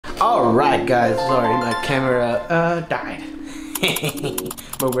Alright guys, sorry my camera died.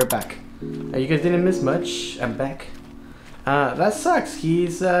 But we're back. You guys didn't miss much. I'm back. That sucks.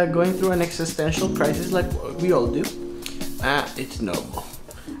 He's going through an existential crisis like we all do. It's normal.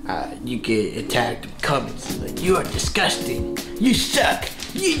 You get attacked with comments like, you are disgusting, you suck,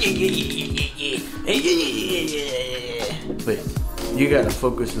 but you gotta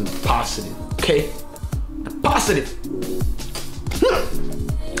focus on the positive, okay? The positive.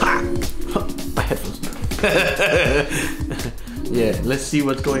 My headphones. Yeah, let's see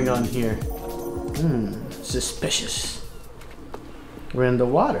what's going on here. Suspicious. We're in the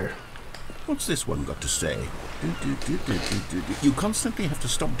water. What's this one got to say? You constantly have to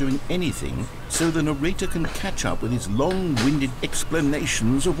stop doing anything so the narrator can catch up with his long-winded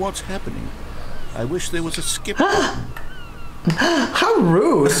explanations of what's happening. I wish there was a skip button. How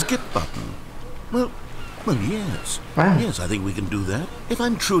rude! A skip button? Well, yes. Wow. Yes, I think we can do that. If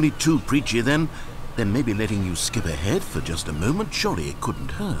I'm truly too preachy, then maybe letting you skip ahead for just a moment, surely it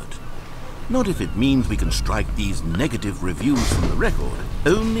couldn't hurt. Not if it means we can strike these negative reviews from the record.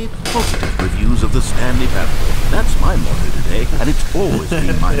 Only positive reviews of the Stanley platform. That's my motto today, and it's always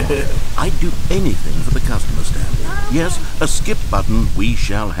been my motto. I'd do anything for the customer, Stanley. Yes, a skip button we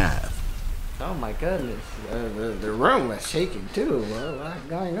shall have. Oh my goodness, the room was shaking too. What's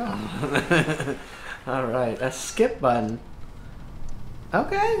going on? Alright, a skip button.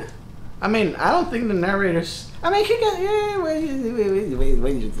 Okay. I mean, I don't think the narrators. I mean, he got.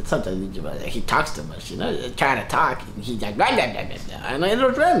 Sometimes he talks too much, you know, trying to talk. And he's like, blah, blah, blah, blah, and it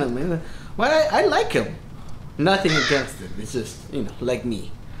was random. Well, I like him. Nothing against it. It's just, you know, like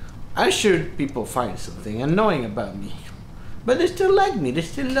me. I'm sure people find something annoying about me. But they still like me. They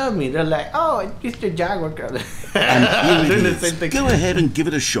still love me. They're like, oh, it's the Jaguar girl. And here it is. Go ahead and give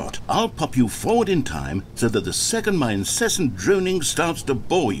it a shot. I'll pop you forward in time so that the second my incessant droning starts to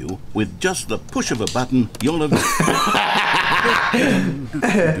bore you, with just the push of a button, you'll have...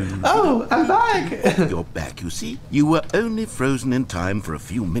 Oh, I'm back. You're back, you see. You were only frozen in time for a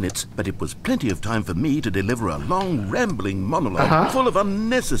few minutes, but it was plenty of time for me to deliver a long, rambling monologue full of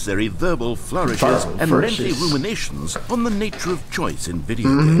unnecessary verbal flourishes and lengthy ruminations on the nature of choice in video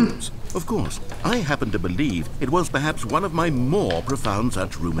games. Of course, I happen to believe it was perhaps one of my more profound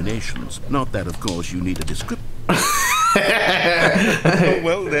such ruminations. Not that, of course, you need a description. Oh,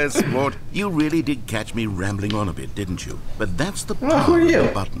 well, there's sport. You really did catch me rambling on a bit, didn't you? But that's the power of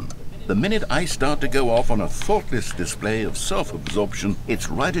the button. The minute I start to go off on a thoughtless display of self-absorption, it's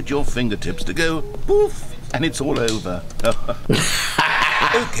right at your fingertips to go poof, and it's all over.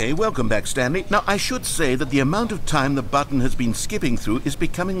 Okay, welcome back, Stanley. Now, I should say that the amount of time the button has been skipping through is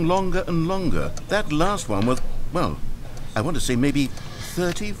becoming longer and longer. That last one was, well, I want to say maybe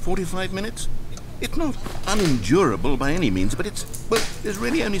 30, 45 minutes? It's not unendurable by any means, but well, there's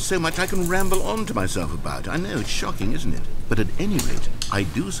really only so much I can ramble on to myself about. I know, it's shocking, isn't it? But at any rate, I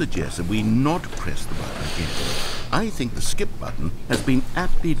do suggest that we not press the button again. I think the skip button has been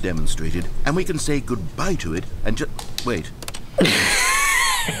aptly demonstrated, and we can say goodbye to it and just... Wait.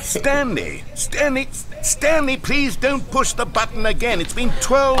 Stanley, please don't push the button again. It's been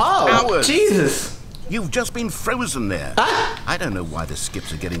 12 hours. Oh, Jesus. You've just been frozen there. I don't know why the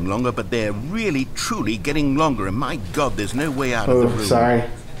skips are getting longer, but they're really, truly getting longer. And my God, there's no way out of the room. Sorry.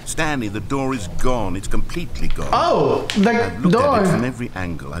 Stanley, the door is gone. It's completely gone. Oh, I've looked at it from every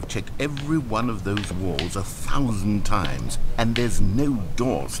angle. I've checked every one of those walls 1,000 times. And there's no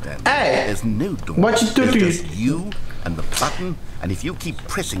door, Stanley. Hey! There's no door. What you do to just you and the button. And if you keep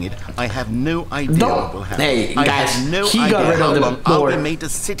pressing it, I have no idea what will happen. Hey, I guys, have no he idea got rid how of the long I'll door. be made to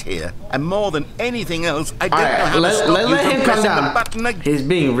sit here. And more than anything else, I don't know how to let stop you him from calm pressing down. the button again. He's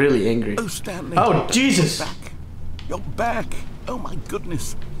being really angry. Oh, Stanley. Oh, Jesus. You're back. You're back. Oh, my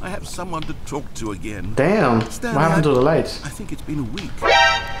goodness. I have someone to talk to again. Damn. Stanley, what happened to the lights? I think it's been a week.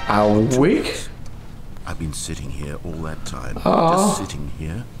 A week? I've been sitting here all that time. Oh, just sitting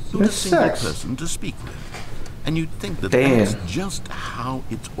here. Not a single person to speak with. And you'd think that that's just how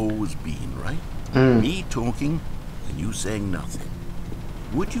it's always been, right? Me talking and you saying nothing.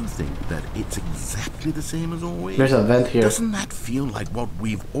 Would you think that it's exactly the same as always? There's a vent here. Doesn't that feel like what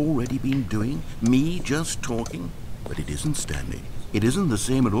we've already been doing? Me just talking? But it isn't, Stanley. It isn't the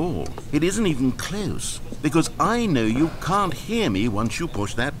same at all. It isn't even close. Because I know you can't hear me once you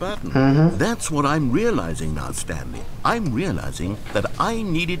push that button. That's what I'm realizing now, Stanley. I'm realizing that I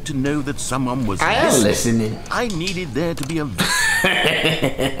needed to know that someone was listening. I needed there to be a...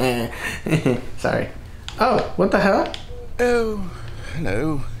 Sorry. Oh, what the hell? Oh,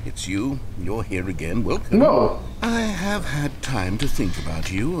 hello. It's you. You're here again. Welcome. Whoa. I have had time to think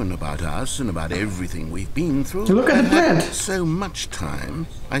about you and about us and about everything we've been through. Look at the plant. So much time.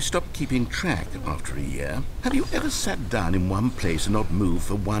 I stopped keeping track after a year. Have you ever sat down in one place and not moved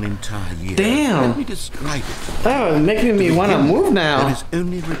for one entire year? Damn. Let me describe it. Oh, it's making me want to move now. There is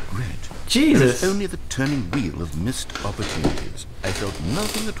only regret. Jesus. There is only the turning wheel of missed opportunities. I felt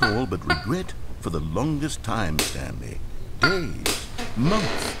nothing at all but regret for the longest time, Stanley. Days,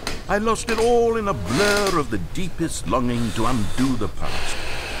 months. I lost it all in a blur of the deepest longing to undo the past.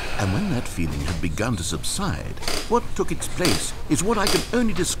 And when that feeling had begun to subside, what took its place is what I can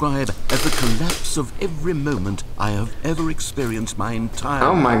only describe as the collapse of every moment I have ever experienced my entire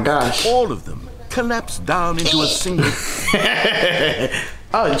life. Oh my gosh. All of them collapsed down into a single...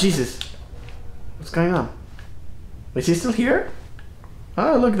 Oh, Jesus. What's going on? Is he still here?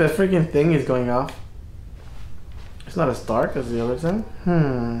 Oh, look, the freaking thing is going off. It's not as dark as the other time.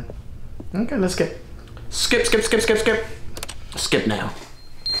 Okay, let's skip. Skip. Skip now.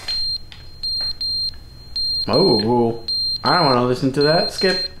 Oh, I don't want to listen to that.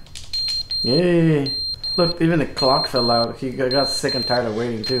 Skip. Yay. Look, even the clock fell out. He got sick and tired of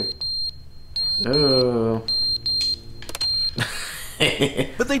waiting too. Oh.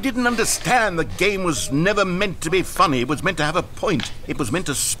 But they didn't understand the game was never meant to be funny. It was meant to have a point. It was meant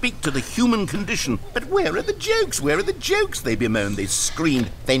to speak to the human condition. But where are the jokes? Where are the jokes? They bemoaned, they screamed,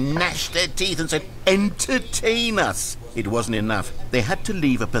 they gnashed their teeth and said, entertain us. It wasn't enough. They had to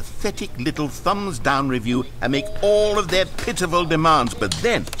leave a pathetic little thumbs down review and make all of their pitiful demands. But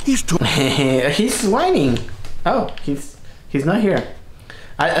then he's he's whining. Oh, he's not here.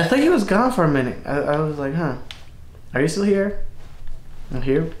 I thought he was gone for a minute. I was like, huh? Are you still here? I'm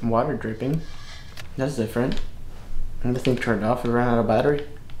here, water dripping. That's different. And the thing turned off. It ran out of battery.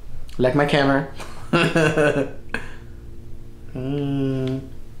 Like my camera. I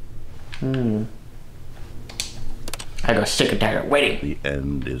got sick and tired of waiting. The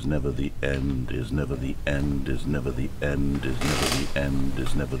end is never the end, is never the end, is never the end, is never the end,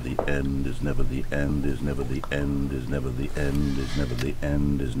 is never the end, is never the end, is never the end, is never the end, is never the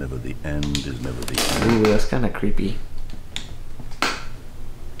end, is never the end, is never the end. Ooh, that's kind of creepy.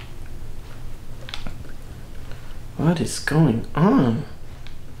 What is going on?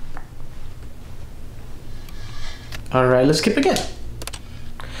 Alright, let's skip again.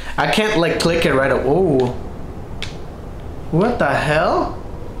 I can't like click it right away. Oh. What the hell?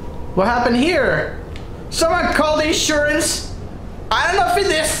 What happened here? Someone call the insurance. I don't know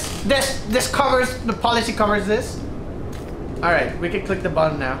if this covers, the policy covers this. Alright, we can click the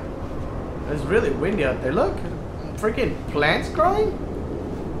button now. It's really windy out there. Look, freaking plants growing.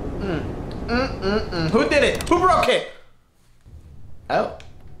 Who did it? Who broke it? Oh.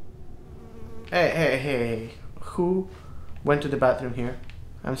 Hey. Who went to the bathroom here?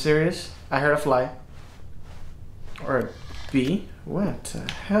 I'm serious. I heard a fly. Or a bee. What the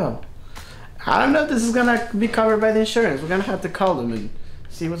hell? I don't know if this is gonna be covered by the insurance. We're gonna have to call them and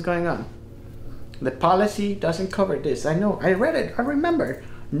see what's going on. The policy doesn't cover this. I know. I read it. I remember.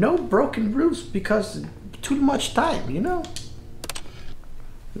 No broken roofs because too much time, you know?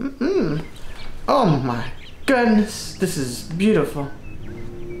 Oh my goodness, this is beautiful.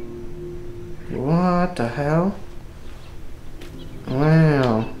 What the hell?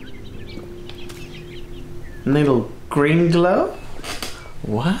 Wow. Little green glow?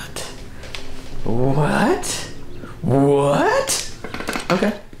 What?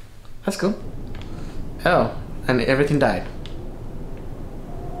 Okay, that's cool. Oh, and everything died.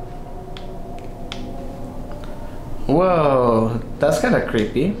 Whoa, that's kind of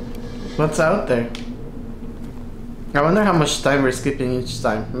creepy. What's out there? I wonder how much time we're skipping each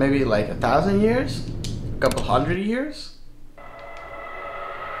time. Maybe like 1,000 years? A couple hundred years?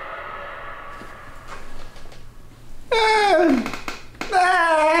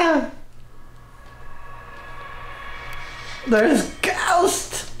 There's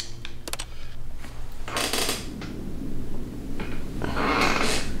ghost!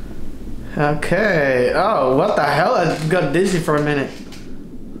 Okay. Oh, what the hell? I got dizzy for a minute.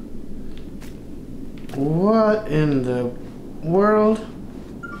 What in the world?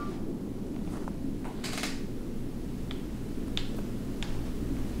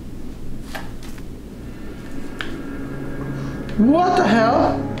 What the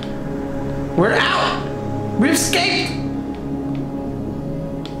hell? We're out! We've escaped!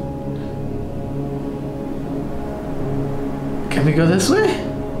 Can we go this way?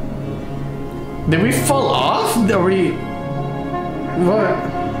 Did we fall off? Did we... What?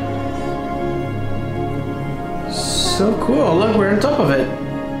 So cool. Look, we're on top of it.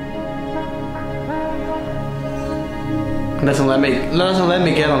 Doesn't let me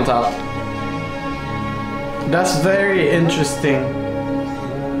get on top. That's very interesting.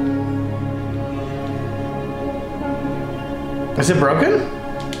 Is it broken?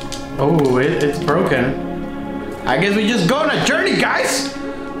 Oh, it's broken. I guess we just go on a journey, guys.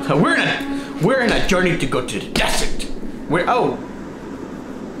 We're in a journey to go to the desert.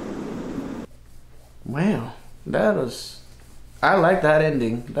 Wow, that was. I like that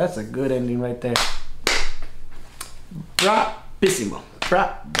ending. That's a good ending right there. Bravissimo.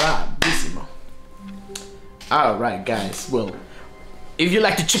 Bravissimo. Alright, guys. Well, if you'd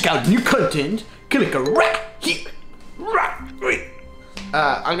like to check out new content, click right here.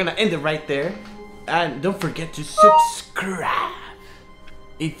 I'm gonna end it right there. And don't forget to subscribe.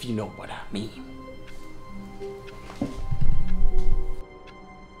 If you know what I mean.